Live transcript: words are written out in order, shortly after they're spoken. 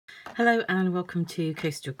Hello and welcome to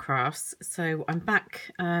Coastal Crafts. So I'm back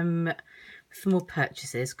with some more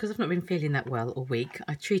purchases because I've not been feeling that well all week.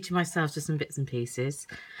 I treated myself to some bits and pieces.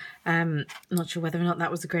 Not sure whether or not that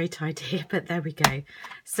was a great idea, but there we go.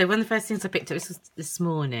 So one of the first things I picked up this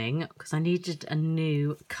morning, because I needed a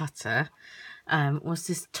new cutter, was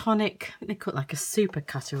this tonic, I think they call it like a super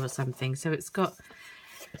cutter or something. So it's got,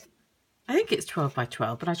 I think it's 12 by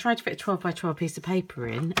 12, but I tried to fit a 12 by 12 piece of paper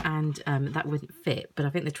in and that wouldn't fit. But I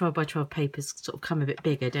think the 12 by 12 papers sort of come a bit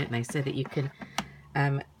bigger, don't they? So that you can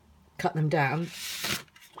cut them down.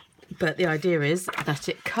 But the idea is that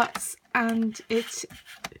it cuts and it,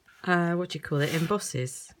 what do you call it,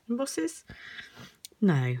 embosses? Embosses?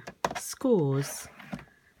 No, scores.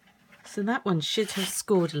 So that one should have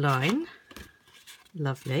scored a line.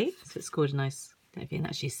 Lovely. So it scored a nice, I don't know if you can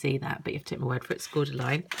actually see that, but you have to take my word for it, scored a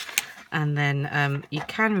line. And then you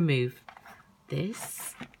can remove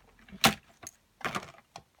this.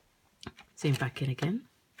 Zoom back in again.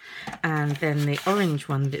 And then the orange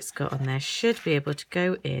one that it's got on there should be able to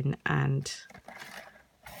go in and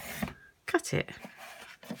cut it.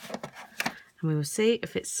 And we will see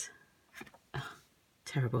if it's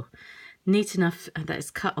terrible. Neat enough that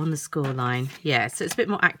it's cut on the score line. Yeah, so it's a bit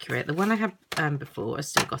more accurate. The one I had before, I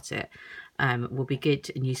still got it, will be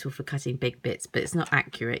good and useful for cutting big bits, but it's not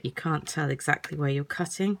accurate. You can't tell exactly where you're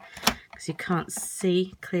cutting because you can't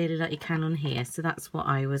see clearly like you can on here. So that's what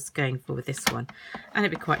I was going for with this one. And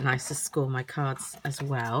it'd be quite nice to score my cards as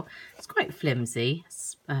well. It's quite flimsy,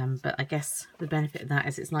 but I guess the benefit of that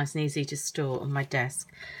is it's nice and easy to store on my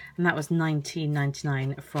desk. And that was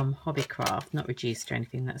 £19.99 from Hobbycraft, not reduced or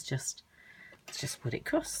anything. That's just, it's just what it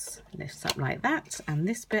costs. Lifts up like that, and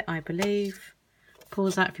this bit, I believe,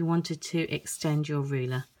 pulls out. If you wanted to extend your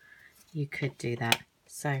ruler, you could do that.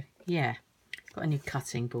 So yeah, got a new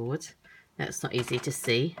cutting board. That's not easy to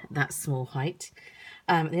see, that small height.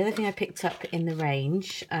 The other thing I picked up in the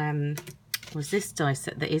range was this die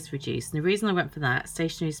set that is reduced. And the reason I went for that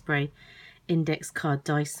stationery spray index card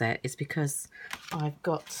die set is because I've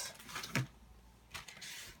got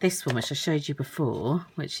this one, which I showed you before,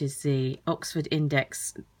 which is the Oxford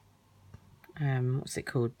Index, what's it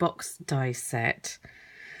called, box die set.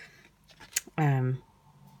 And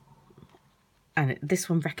this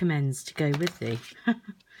one recommends to go with the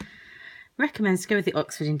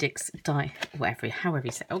Oxford Index die, however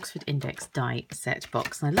you say, Oxford Index die set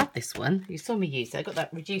box. And I love this one. You saw me use it. I got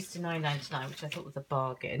that reduced to £9.99, which I thought was a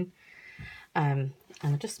bargain. And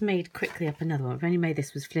I just made quickly up another one. I've only made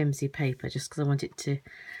this with flimsy paper just because I wanted to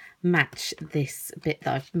match this bit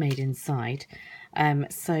that I've made inside.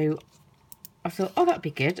 So I thought, oh, that'd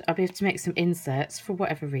be good. I'll be able to make some inserts for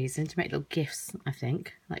whatever reason, to make little gifts, I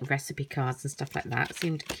think, like recipe cards and stuff like that. It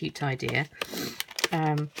seemed a cute idea.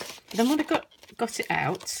 Then when I got it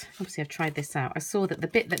out, obviously I've tried this out, I saw that the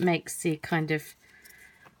bit that makes the kind of,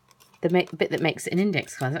 bit that makes an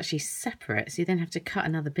index card is actually separate. So you then have to cut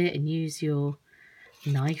another bit and use your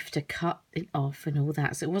knife to cut it off and all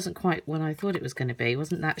that. So it wasn't quite what I thought it was going to be. It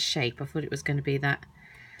wasn't that shape. I thought it was going to be that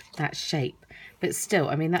shape. But still,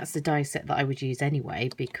 I mean, that's the die set that I would use anyway,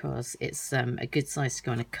 because it's a good size to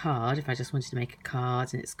go on a card if I just wanted to make a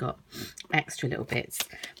card, and it's got extra little bits.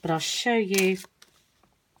 But I'll show you,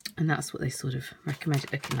 and that's what they sort of recommend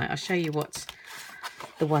it looking like. I'll show you what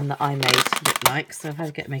the one that I made looked like. So I've had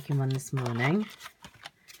to get making one this morning,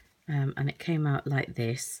 and it came out like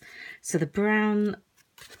this. So the brown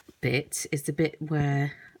bit is the bit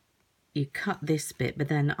where you cut this bit, but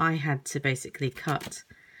then I had to basically cut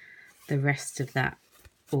the rest of that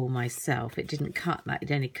all myself. It didn't cut that,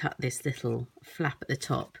 it only cut this little flap at the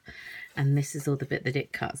top, and this is all the bit that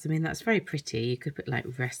it cuts. I mean, that's very pretty. You could put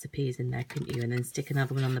like recipes in there, couldn't you, and then stick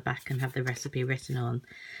another one on the back and have the recipe written on.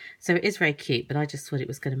 So it is very cute, but I just thought it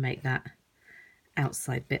was going to make that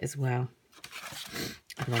outside bit as well.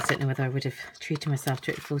 Otherwise, I don't know whether I would have treated myself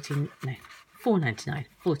to it for £4.99.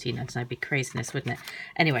 £14.99 would be craziness, wouldn't it?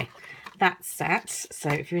 Anyway, that's that. So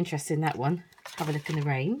if you're interested in that one, have a look in the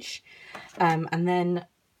range. And then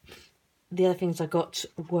the other things I got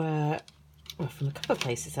were, well, from a couple of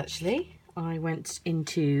places actually. I went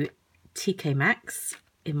into TK Maxx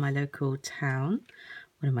in my local town,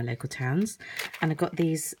 one of my local towns, and I got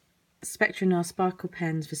these Spectrum Sparkle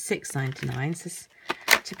pens for £6.99. So it's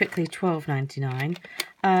typically £12.99.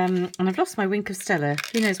 And I've lost my Wink of Stella.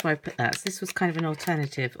 Who knows why I put that? So this was kind of an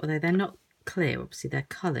alternative, although they're not clear, obviously they're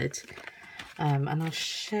coloured. And I'll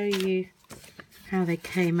show you how they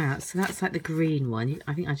came out. So that's like the green one.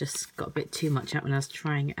 I think I just got a bit too much out when I was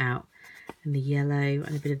trying it out, and the yellow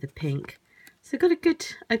and a bit of the pink. So got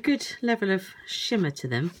a good level of shimmer to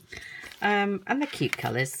them, and they're cute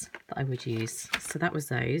colours that I would use. So that was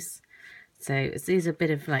those. So these are a bit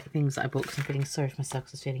of like things that I bought because I'm feeling sorry for myself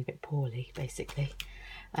because I was feeling a bit poorly, basically.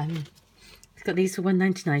 I've got these for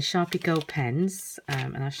 £1.99 Sharpie Gold pens,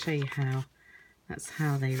 and I'll show you how. That's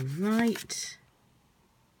how they write.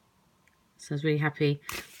 So I was really happy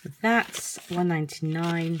with that.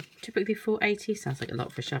 £1.99, typically £4.80. Sounds like a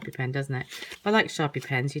lot for a Sharpie pen, doesn't it? But I like Sharpie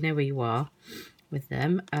pens. You know where you are with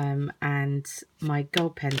them. And my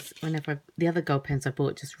gold pens, the other gold pens I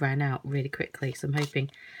bought just ran out really quickly. So I'm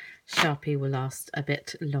hoping Sharpie will last a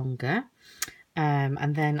bit longer.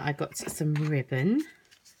 And then I got some ribbon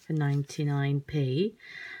for 99p.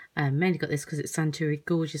 Mainly got this because it's Santori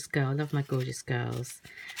Gorgeous Girl. I love my Gorgeous Girls.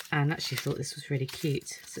 And actually thought this was really cute.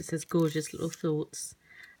 So it says Gorgeous Little Thoughts.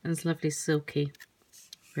 And it's lovely silky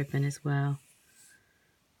ribbon as well.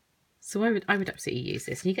 So I would absolutely use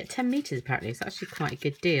this. And you get 10 metres apparently. It's actually quite a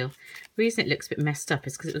good deal. The reason it looks a bit messed up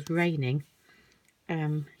is because it was raining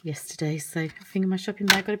yesterday. So I think my shopping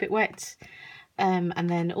bag got a bit wet. And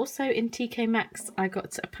then also in TK Maxx I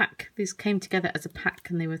got a pack. These came together as a pack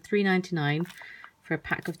and they were £3.99 for a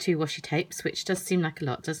pack of 2 washi tapes, which does seem like a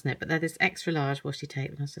lot, doesn't it? But they're this extra large washi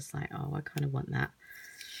tape and I was just like, oh, I kind of want that.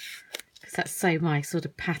 Because that's so my sort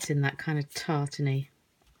of pattern, that kind of tartany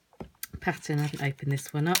pattern. I haven't opened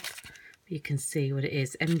this one up. But you can see what it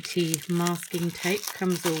is. MT masking tape.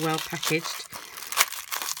 Comes all well packaged.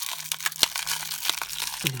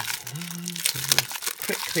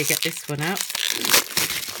 Quickly get this one out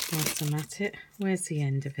whilst I'm at it. Where's the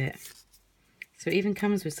end of it? So it even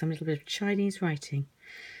comes with some little bit of Chinese writing.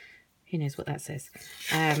 Who knows what that says?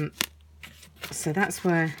 So that's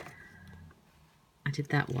where I did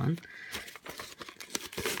that one.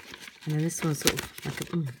 And then this one's sort of like a,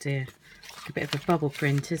 oh dear, like a bit of a bubble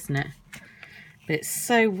print, isn't it? But it's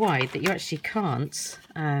so wide that you actually can't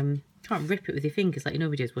rip it with your fingers like you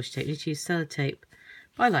normally do with washi tape. You need to use sellotape.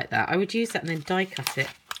 But I like that. I would use that and then die cut it.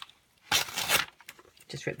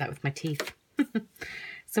 Just rip that with my teeth.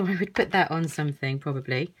 So I would put that on something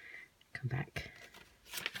probably. Come back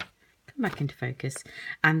into focus.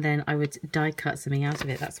 And then I would die cut something out of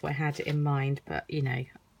it. That's what I had in mind. But, you know,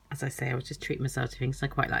 as I say, I would just treat myself to things. I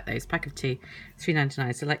quite like those. Pack of 2,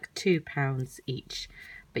 £3.99. So like £2 each.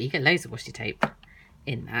 But you get loads of washi tape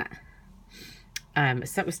in that.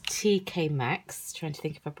 So that was TK Maxx. Trying to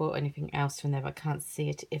think if I bought anything else from there, but I can't see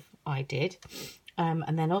it if I did.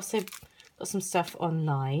 And then also got some stuff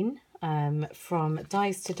online from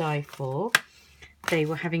Dies to Die For. They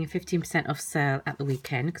were having a 15% off sale at the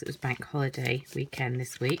weekend because it was bank holiday weekend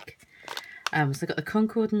this week. So I got the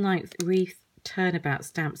Concord 9th Wreath Turnabout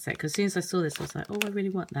stamp set because as soon as I saw this I was like, oh, I really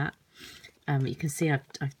want that. You can see I've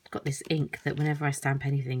got this ink that whenever I stamp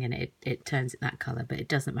anything in it, it turns it that colour, but it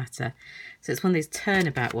doesn't matter. So it's one of those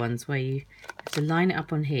turnabout ones where you have to line it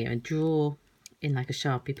up on here and draw in like a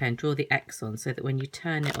Sharpie pen, draw the X on so that when you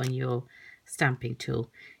turn it on your stamping tool,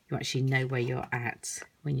 you actually know where you're at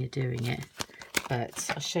when you're doing it.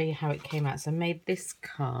 But I'll show you how it came out. So I made this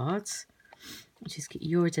card, which is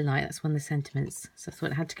You're a Delight. That's one of the sentiments. So I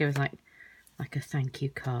thought it had to go with like a thank you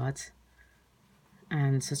card.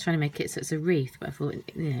 And so I was trying to make it so it's a wreath, but I thought,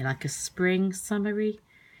 you know, like a spring, summery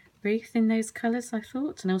wreath in those colours, I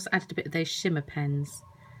thought. And I also added a bit of those shimmer pens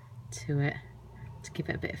to it to give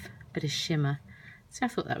it a bit of shimmer. So I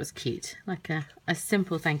thought that was cute, like a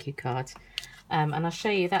simple thank you card. And I'll show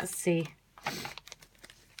you, that's the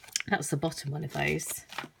bottom one of those.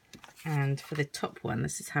 And for the top one,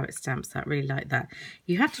 this is how it stamps out. Really like that.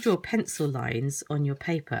 You have to draw pencil lines on your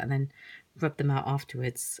paper and then rub them out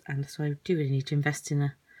afterwards. And so I do really need to invest in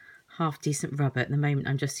a half decent rubber. At the moment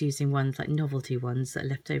I'm just using ones like novelty ones that are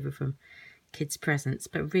left over from kids' presents,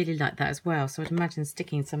 but really like that as well. So I'd imagine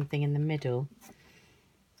sticking something in the middle,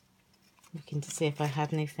 looking to see if I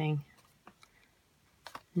had anything.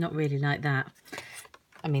 Not really like that.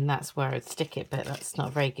 I mean, that's where I'd stick it, but that's not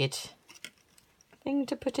a very good thing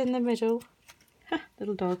to put in the middle.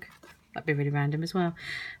 Little dog. That'd be really random as well.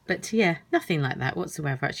 But yeah, nothing like that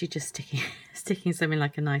whatsoever. Actually just sticking something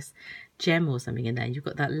like a nice gem or something in there. You've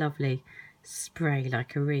got that lovely spray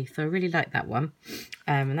like a wreath. So I really like that one.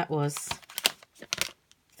 And that was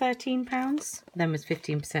 £13. Then was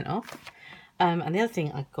 15% off. And the other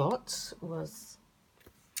thing I got was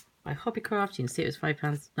my Hobbycraft. You can see it was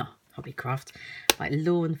 £5. No, Hobbycraft. Like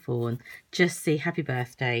Lawn Fawn. Just see Happy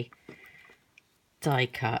Birthday die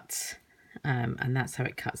cut. And that's how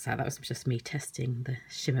it cuts out. That was just me testing the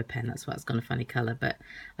shimmer pen. That's why it's gone a funny colour. But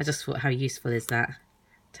I just thought, how useful is that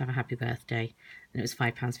to have a happy birthday? And it was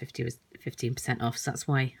 £5.50, was 15% off. So that's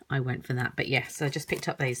why I went for that. But yeah, so I just picked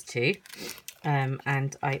up those two.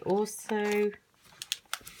 And I also,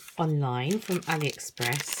 online from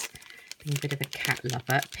Aliexpress, being a bit of a cat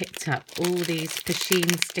lover, picked up all these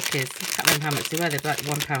Pasheen stickers. I can't remember how much they were. They're like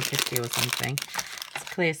 £1.50 or something. Let's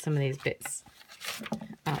clear some of these bits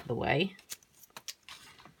out the way.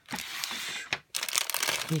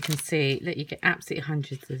 You can see, look, you get absolutely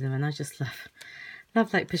hundreds of them, and I just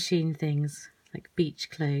love like Pasheen things, like beach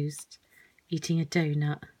clothes, eating a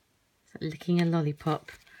donut, licking a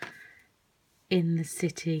lollipop in the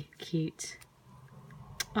city. Cute.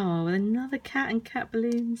 Oh, another cat and cat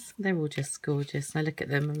balloons. They're all just gorgeous. I look at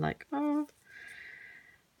them and I'm like, oh.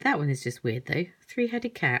 That one is just weird though.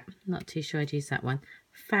 Three-headed cat. Not too sure I'd use that one.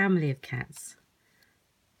 Family of cats.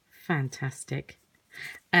 Fantastic.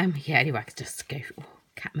 Yeah, anyway, I could just go, oh,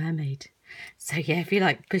 cat mermaid. So yeah, if you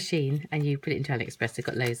like Pasheen and you put it into Aliexpress, they've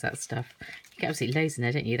got loads of that stuff. You get absolutely loads in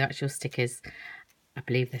there, don't you? They're actual stickers. I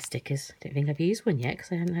believe they're stickers. I don't think I've used one yet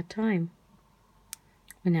because I haven't had time.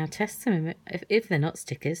 We'll now test them. If they're not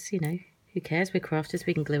stickers, you know, who cares? We're crafters,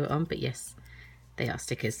 we can glue it on. But yes, they are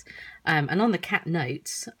stickers. And on the cat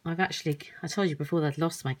notes, I told you before that I'd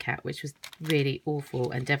lost my cat, which was really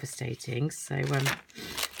awful and devastating. So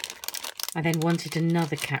I then wanted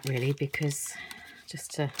another cat, really, because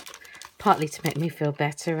partly to make me feel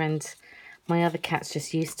better, and my other cat's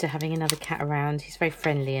just used to having another cat around. He's very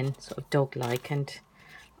friendly and sort of dog-like, and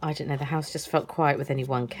I don't know, the house just felt quiet with only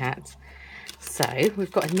one cat. So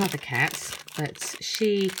we've got another cat, but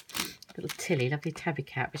little Tilly, lovely tabby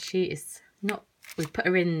cat, but she is not, we put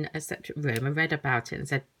her in a separate room. I read about it and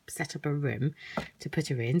said set up a room to put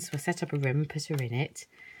her in. So I set up a room and put her in it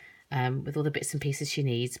with all the bits and pieces she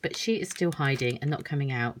needs, but she is still hiding and not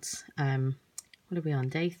coming out. What are we on?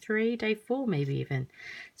 Day 3, day 4 maybe even.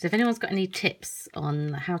 So if anyone's got any tips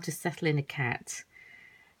on how to settle in a cat,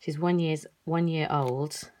 she's 1 year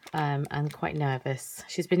old and quite nervous.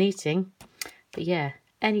 She's been eating, but yeah,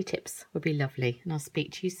 any tips would be lovely. And I'll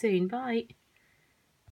speak to you soon. Bye.